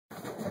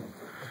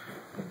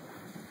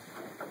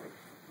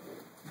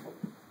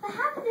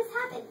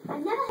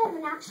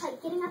an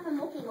appetite getting up and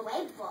walking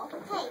away before.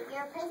 Hey,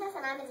 you're a princess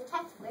and I'm a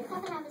detective. We're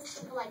coming up as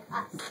people like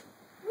us.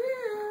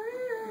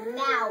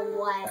 Now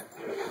what?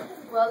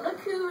 Well, look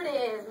who it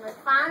is. Miss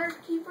Finders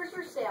Keepers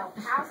herself.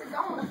 How's it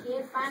going,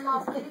 kid? Find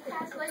lost kitty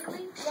cats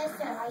lately? Yes,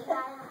 sir. Are you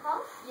out of the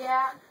house?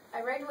 Yeah,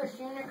 a regular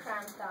junior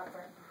crime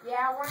stopper.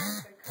 Yeah, we're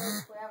after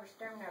Coach whatever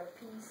exterminate a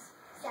piece.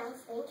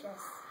 Sounds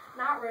dangerous.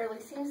 Not really.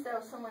 Seems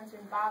though someone's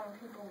been bothering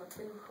people in the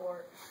food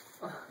court.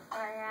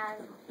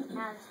 And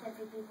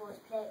sniffy people's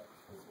plate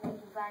is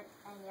making fun,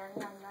 and young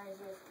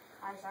noises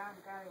are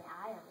sounding very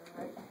eye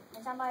over.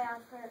 And somebody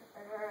asked her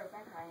a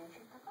friend crying, and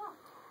she took off.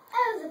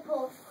 Oh, the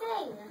poor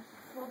thing.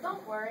 Well,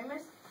 don't worry,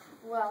 miss.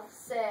 Well,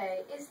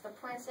 say, it's the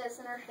princess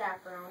and her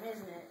chaperone,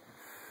 isn't it?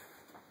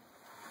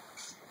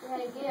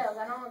 Hey, Gills,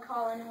 I don't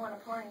recall anyone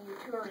appointing you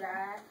tour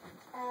guide.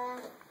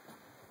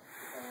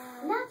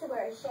 Not to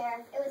worry,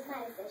 Sheriff. It was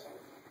my decision.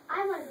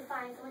 I wanted to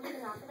find someone who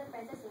can offer the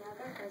Princess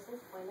Enogo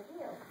person's point of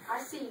view.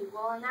 I see.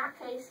 Well, in that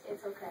case,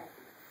 it's okay.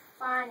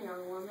 Fine,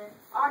 young woman.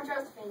 Our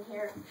Josephine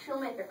here, she'll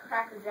make a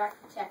Cracker Jack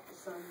detective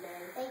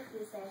someday. Thank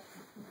you, sir.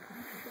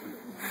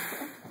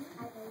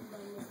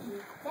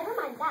 Never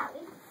mind that.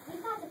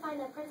 We've got to find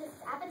the princess's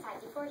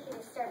appetite before she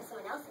disturbs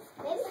someone else's.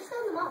 Maybe we'll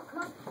steal them all.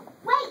 Come on.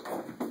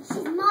 Wait!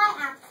 She's my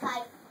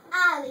appetite.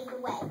 I'll lead the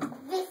way.